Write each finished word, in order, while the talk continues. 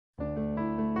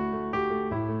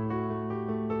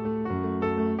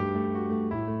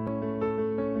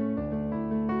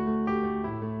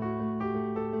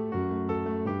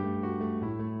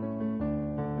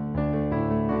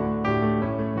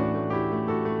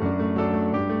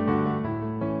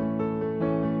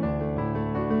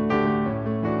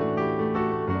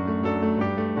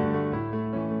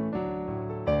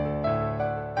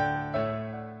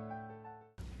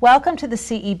Welcome to the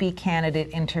CEB candidate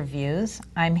interviews.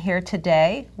 I'm here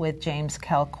today with James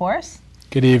Kelcourse.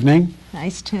 Good evening.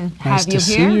 Nice to have you here. Nice to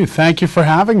see you. Thank you for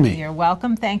having me. You're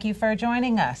welcome. Thank you for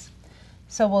joining us.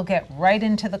 So we'll get right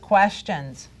into the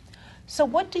questions. So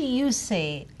what do you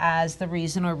see as the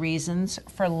reason or reasons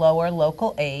for lower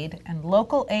local aid? And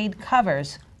local aid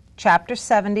covers Chapter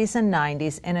 70s and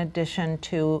 90s in addition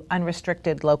to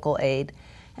unrestricted local aid.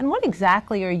 And what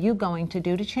exactly are you going to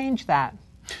do to change that?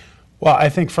 Well, I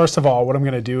think first of all, what I'm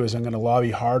going to do is I'm going to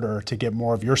lobby harder to get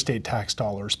more of your state tax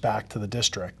dollars back to the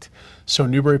district. So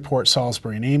Newburyport,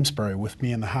 Salisbury, and Amesbury, with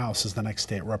me in the House as the next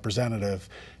state representative,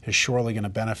 is surely going to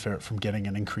benefit from getting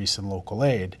an increase in local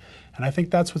aid. And I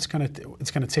think that's what's going to, it's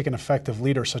going to take an effective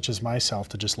leader such as myself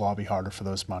to just lobby harder for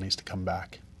those monies to come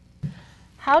back.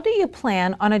 How do you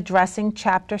plan on addressing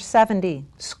Chapter 70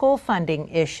 school funding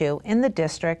issue in the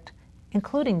district,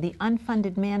 including the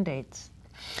unfunded mandates?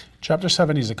 Chapter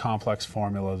 70 is a complex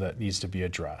formula that needs to be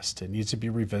addressed. It needs to be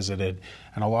revisited,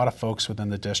 and a lot of folks within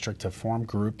the district have formed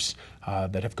groups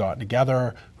that have gotten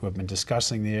together, who have been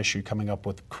discussing the issue, coming up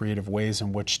with creative ways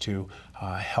in which to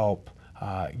help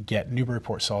get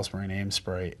Newburyport, Salisbury, and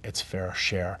Amesbury its fair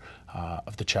share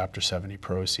of the Chapter 70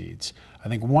 proceeds. I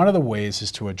think one of the ways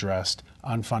is to address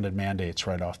unfunded mandates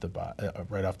right off the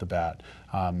bat.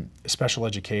 Special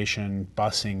education,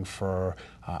 busing for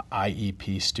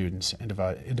IEP students,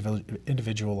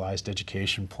 individualized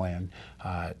education plan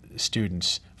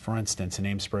students. For instance, in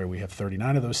Amesbury, we have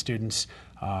 39 of those students.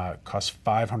 Costs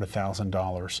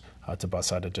 $500,000 to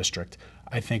bus out of district.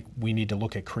 I think we need to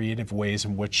look at creative ways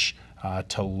in which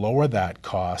to lower that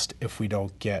cost if we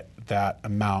don't get that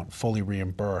amount fully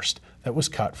reimbursed that was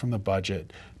cut from the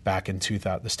budget back in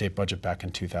the state budget back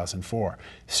in 2004.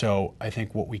 So I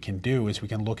think what we can do is we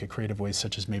can look at creative ways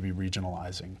such as maybe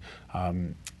regionalizing.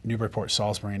 Newburyport,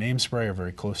 Salisbury, and Amesbury are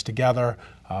very close together.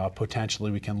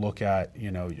 Potentially we can look at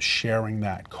sharing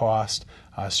that cost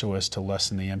so as to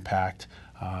lessen the impact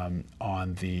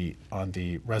on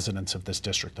the residents of this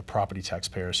district, the property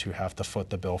taxpayers who have to foot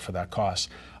the bill for that cost.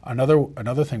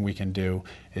 Another thing we can do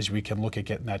is we can look at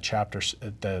getting that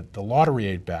the lottery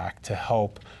aid back to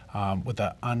help with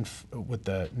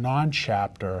the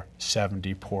non-Chapter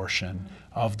 70 portion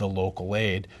of the local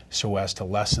aid, so as to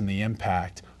lessen the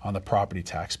impact on the property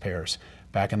taxpayers.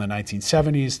 Back in the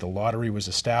 1970s, the lottery was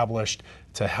established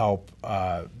to help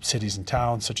cities and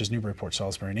towns such as Newburyport,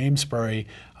 Salisbury, and Amesbury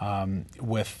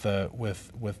with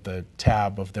the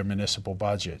tab of their municipal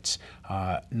budgets.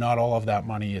 Not all of that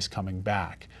money is coming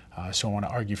back. So I want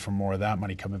to argue for more of that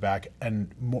money coming back, and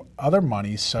other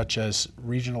monies such as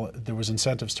there was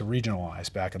incentives to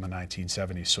regionalize back in the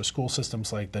 1970s. So school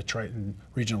systems like the Triton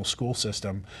Regional School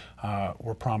System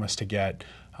were promised to get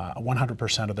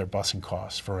 100% of their busing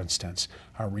costs, for instance,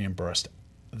 are reimbursed.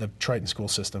 The Triton school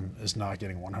system is not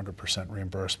getting 100%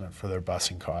 reimbursement for their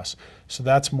busing costs. So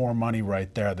that's more money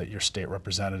right there that your state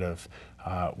representative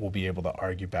will be able to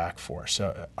argue back for,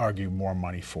 so argue more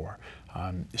money for.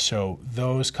 So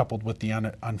those coupled with the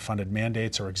unfunded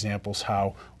mandates are examples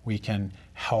how we can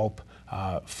help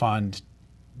fund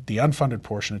the unfunded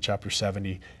portion of Chapter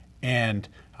 70 and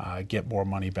get more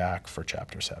money back for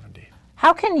Chapter 70.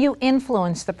 How can you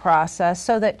influence the process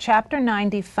so that Chapter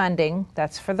 90 funding,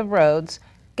 that's for the roads,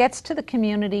 gets to the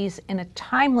communities in a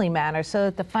timely manner so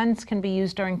that the funds can be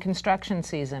used during construction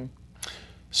season?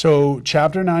 So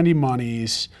Chapter 90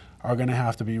 monies are going to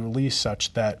have to be released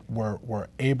such that we're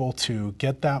able to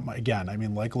get that. Again, I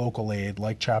mean, like local aid,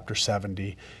 like Chapter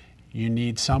 70, you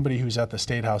need somebody who's at the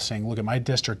State House saying, look, my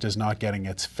district is not getting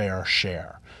its fair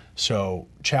share. So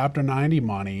Chapter 90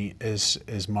 money is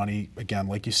money, again,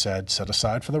 like you said, set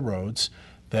aside for the roads,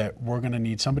 that we're going to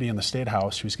need somebody in the State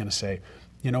House who's going to say,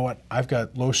 you know what, I've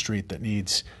got Low Street that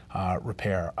needs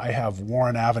repair. I have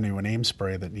Warren Avenue in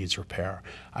Amesbury that needs repair.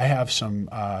 I have some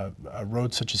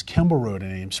roads such as Kimball Road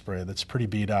in Amesbury that's pretty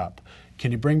beat up.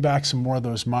 Can you bring back some more of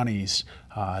those monies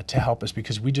to help us?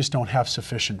 Because we just don't have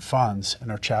sufficient funds in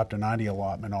our Chapter 90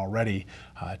 allotment already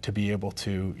to be able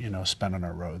to spend on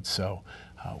our roads. So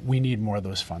we need more of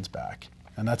those funds back.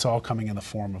 And that's all coming in the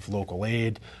form of local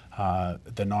aid,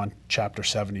 the non-Chapter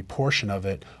 70 portion of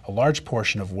it, a large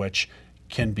portion of which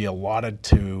can be allotted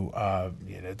to,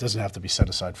 it doesn't have to be set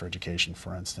aside for education,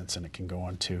 for instance, and it can go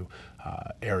into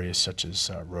areas such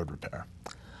as road repair.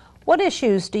 What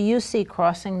issues do you see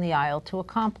crossing the aisle to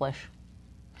accomplish?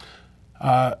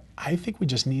 I think we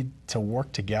just need to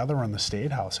work together in the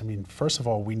State House. I mean, first of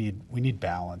all, we need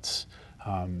balance.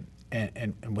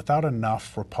 and without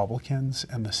enough Republicans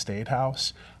in the State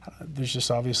House, there's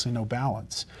just obviously no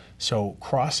balance. So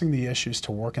crossing the issues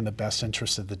to work in the best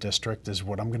interest of the district is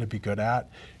what I'm going to be good at.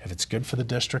 If it's good for the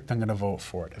district, I'm going to vote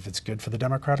for it. If it's good for the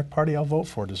Democratic Party, I'll vote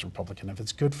for it as a Republican. If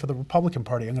it's good for the Republican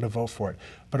Party, I'm going to vote for it.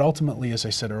 But ultimately, as I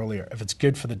said earlier, if it's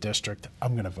good for the district,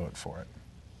 I'm going to vote for it.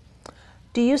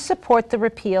 Do you support the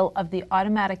repeal of the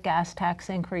automatic gas tax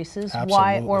increases? Absolutely.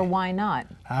 Why or why not?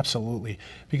 Absolutely,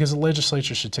 because the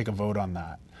legislature should take a vote on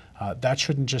that. That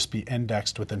shouldn't just be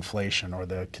indexed with inflation or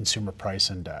the consumer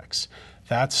price index.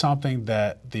 That's something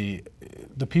that the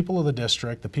people of the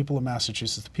district, the people of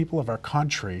Massachusetts, the people of our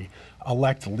country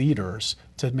elect leaders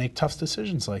to make tough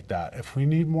decisions like that. If we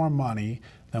need more money,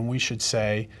 then we should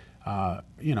say,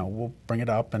 we'll bring it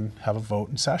up and have a vote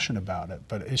in session about it.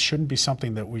 But it shouldn't be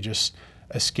something that we just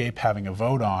escape having a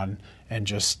vote on and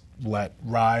just let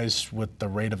rise with the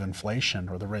rate of inflation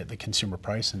or the consumer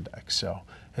price index. So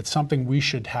it's something we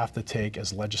should have to take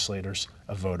as legislators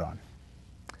a vote on.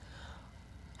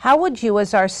 How would you,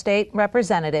 as our state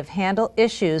representative, handle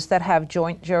issues that have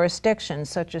joint jurisdictions,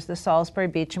 such as the Salisbury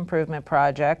Beach improvement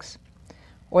projects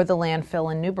or the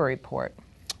landfill in Newburyport?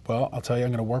 Well, I'll tell you,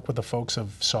 I'm going to work with the folks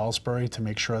of Salisbury to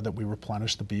make sure that we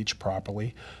replenish the beach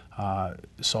properly.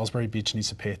 Salisbury Beach needs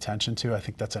to pay attention to. I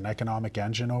think that's an economic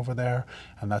engine over there,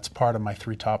 and that's part of my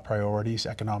 3 top priorities: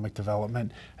 economic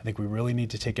development. I think we really need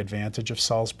to take advantage of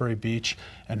Salisbury Beach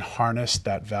and harness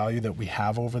that value that we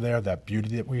have over there, that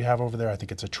beauty that we have over there. I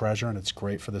think it's a treasure, and it's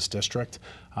great for this district.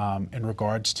 In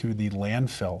regards to the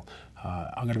landfill,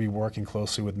 I'm going to be working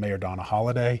closely with Mayor Donna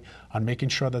Holliday on making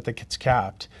sure that that gets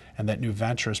capped and that New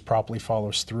Ventures properly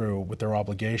follows through with their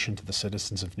obligation to the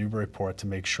citizens of Newburyport to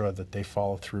make sure that they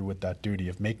follow through with that duty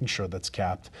of making sure that's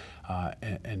capped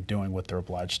and doing what they're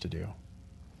obliged to do.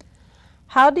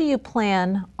 How do you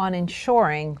plan on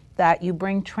ensuring that you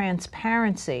bring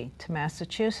transparency to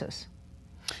Massachusetts?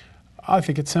 I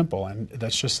think it's simple, and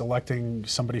that's just electing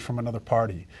somebody from another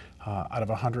party. Out of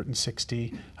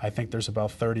 160, I think there's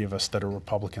about 30 of us that are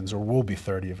Republicans, or will be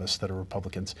 30 of us that are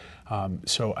Republicans.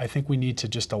 So I think we need to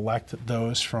just elect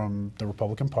those from the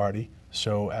Republican Party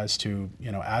so as to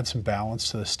add some balance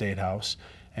to the State House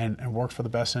and work for the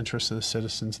best interests of the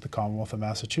citizens of the Commonwealth of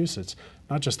Massachusetts.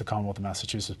 Not just the Commonwealth of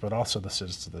Massachusetts, but also the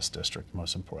citizens of this district,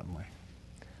 most importantly.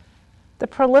 The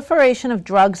proliferation of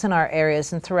drugs in our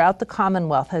areas and throughout the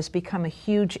Commonwealth has become a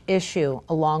huge issue,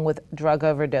 along with drug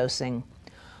overdosing.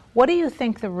 What do you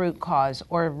think the root cause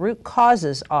or root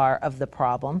causes are of the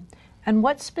problem, and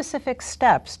what specific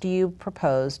steps do you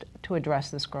propose to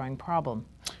address this growing problem?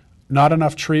 Not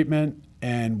enough treatment,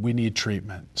 and we need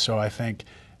treatment. So I think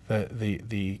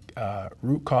the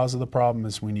root cause of the problem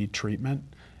is we need treatment,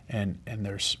 and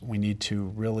we need to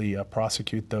really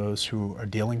prosecute those who are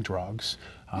dealing drugs.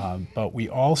 But we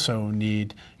also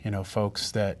need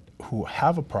folks who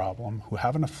have a problem, who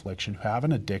have an affliction, who have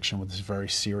an addiction with this very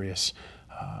serious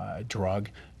drug,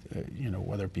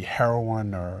 whether it be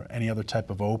heroin or any other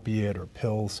type of opiate or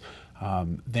pills.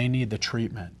 They need the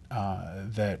treatment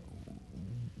that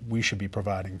we should be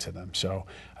providing to them. So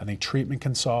I think treatment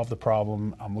can solve the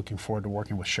problem. I'm looking forward to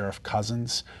working with Sheriff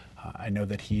Cousins. I know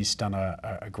that he's done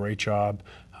a great job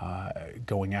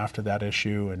going after that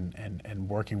issue and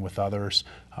working with others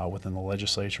within the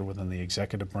legislature, within the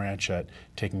executive branch at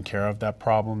taking care of that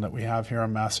problem that we have here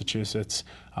in Massachusetts.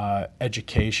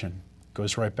 Education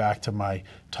goes right back to my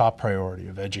top priority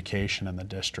of education in the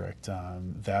district,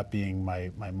 that being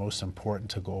my most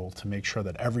important goal, to make sure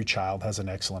that every child has an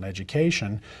excellent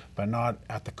education, but not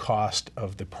at the cost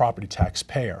of the property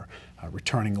taxpayer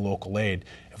returning local aid.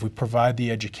 If we provide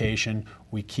the education,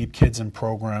 we keep kids in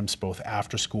programs, both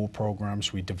after-school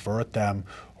programs, we divert them,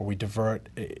 or we divert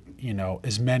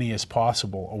as many as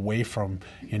possible away from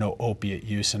opiate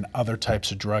use and other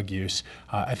types of drug use.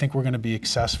 I think we're going to be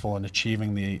successful in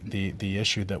achieving the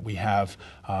issue that we have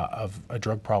of a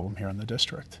drug problem here in the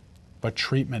district. But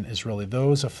treatment is really,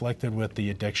 those afflicted with the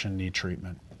addiction need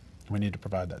treatment. We need to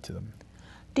provide that to them.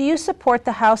 Do you support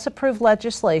the House-approved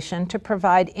legislation to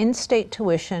provide in-state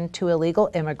tuition to illegal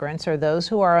immigrants or those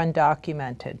who are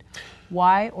undocumented?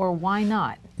 Why or why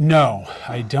not? No,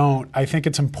 I don't. I think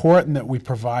it's important that we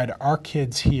provide our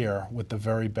kids here with the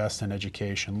very best in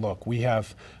education. Look, we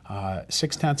have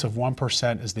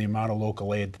 0.6% is the amount of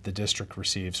local aid that the district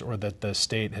receives, or that the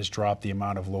state has dropped the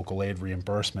amount of local aid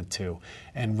reimbursement to.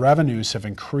 And revenues have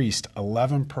increased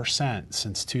 11%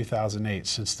 since 2008,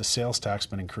 since the sales tax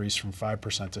been increased from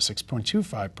 5% to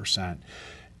 6.25%.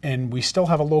 And we still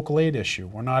have a local aid issue.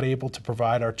 We're not able to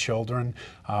provide our children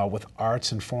with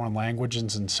arts and foreign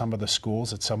languages in some of the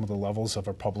schools, at some of the levels of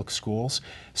our public schools.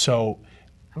 So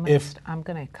I'm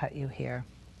going to cut you here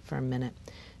for a minute.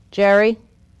 Jerry,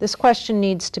 this question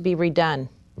needs to be redone.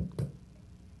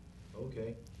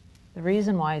 Okay. The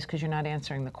reason why is because you're not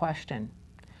answering the question.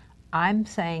 I'm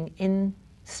saying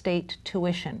in-state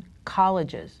tuition,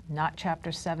 colleges, not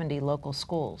Chapter 70 local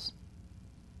schools.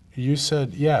 You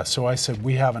said, yeah, so I said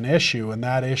we have an issue, and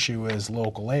that issue is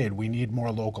local aid. We need more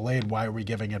local aid. Why are we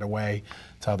giving it away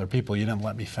to other people? You didn't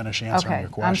let me finish answering your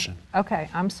question.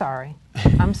 I'm sorry.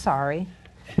 I'm sorry.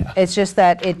 It's just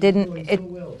that it didn't,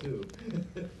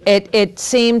 it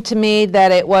seemed to me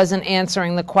that it wasn't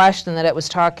answering the question, that it was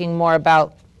talking more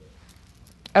about,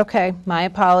 okay, my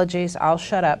apologies, I'll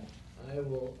shut up. I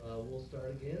will, we'll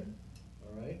start again,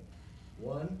 all right?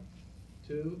 1,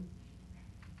 2,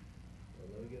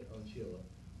 let me get on Sheila.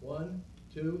 1,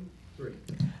 2, 3.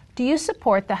 Do you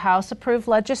support the House-approved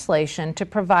legislation to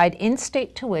provide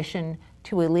in-state tuition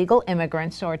to illegal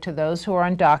immigrants or to those who are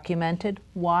undocumented?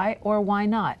 Why or why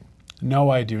not? No,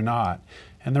 I do not.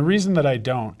 And the reason that I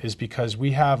don't is because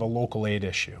we have a local aid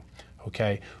issue,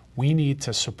 okay? We need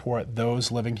to support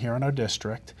those living here in our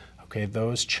district, okay?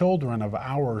 Those children of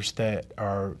ours that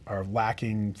are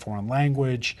lacking foreign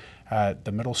language at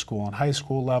the middle school and high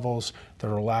school levels,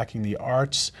 that are lacking the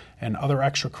arts and other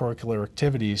extracurricular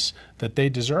activities that they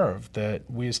deserve, that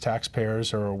we as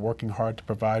taxpayers are working hard to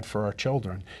provide for our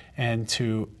children. And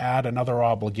to add another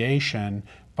obligation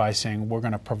by saying we're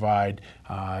going to provide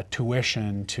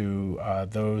tuition to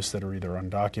those that are either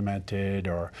undocumented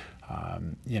or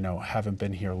haven't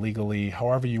been here legally,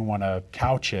 however you want to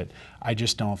couch it, I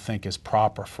just don't think is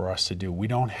proper for us to do. We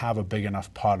don't have a big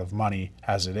enough pot of money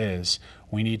as it is.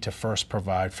 We need to first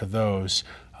provide for those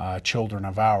children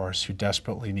of ours who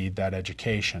desperately need that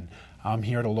education. I'm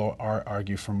here to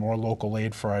argue for more local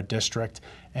aid for our district,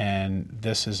 and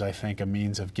this is, I think, a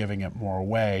means of giving it more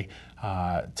away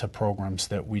to programs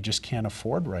that we just can't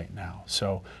afford right now.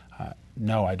 So,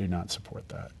 no, I do not support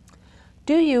that.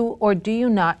 Do you or do you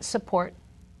not support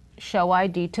show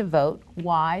ID to vote?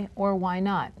 Why or why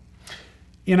not?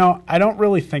 You know, I don't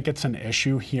really think it's an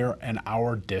issue here in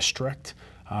our district.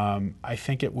 I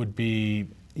think it would be,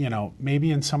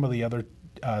 maybe in some of the other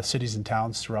cities and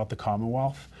towns throughout the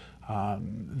Commonwealth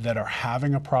that are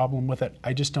having a problem with it.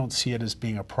 I just don't see it as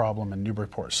being a problem in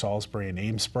Newburyport, Salisbury, and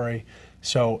Amesbury.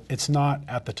 So it's not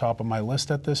at the top of my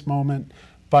list at this moment.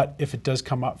 But if it does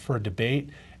come up for a debate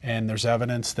and there's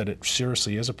evidence that it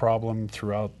seriously is a problem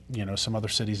throughout, some other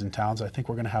cities and towns, I think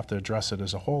we're going to have to address it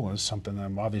as a whole. It's something that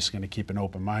I'm obviously going to keep an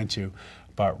open mind to.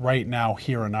 But right now,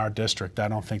 here in our district, I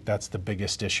don't think that's the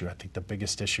biggest issue. I think the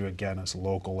biggest issue, again, is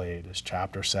local aid, is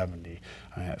Chapter 70.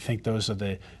 I think those are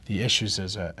the issues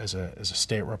as a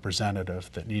state representative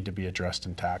that need to be addressed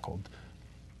and tackled.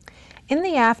 In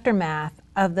the aftermath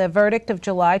of the verdict of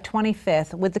July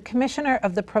 25th, with the Commissioner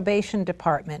of the Probation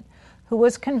Department, who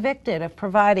was convicted of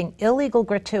providing illegal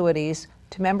gratuities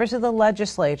to members of the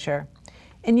legislature,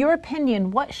 in your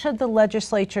opinion, what should the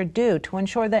legislature do to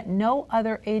ensure that no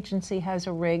other agency has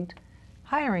a rigged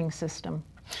hiring system?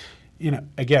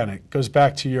 Again, it goes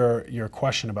back to your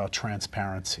question about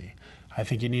transparency. I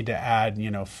think you need to add,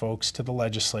 folks to the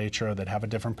legislature that have a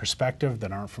different perspective,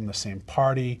 that aren't from the same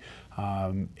party.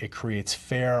 It creates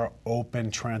fair,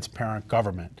 open, transparent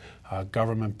government.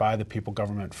 Government by the people,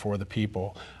 government for the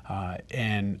people.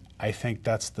 And I think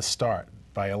that's the start.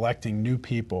 By electing new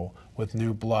people with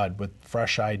new blood, with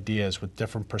fresh ideas, with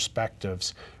different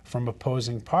perspectives from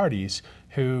opposing parties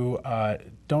who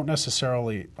aren't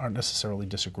necessarily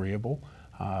disagreeable,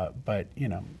 but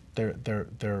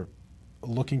they're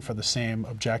looking for the same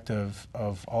objective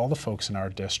of all the folks in our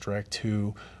district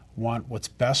who want what's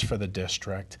best for the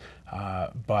district,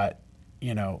 but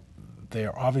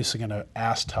they're obviously going to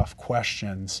ask tough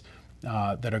questions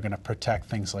that are going to protect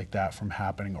things like that from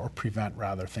happening, or prevent,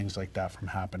 rather, things like that from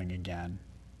happening again.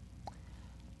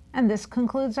 And this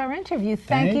concludes our interview.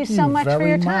 Thank you so much for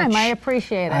your time. I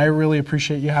appreciate it. I really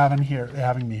appreciate you having me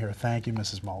here. Thank you,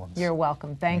 Mrs. Mullins. You're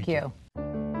welcome. Thank you.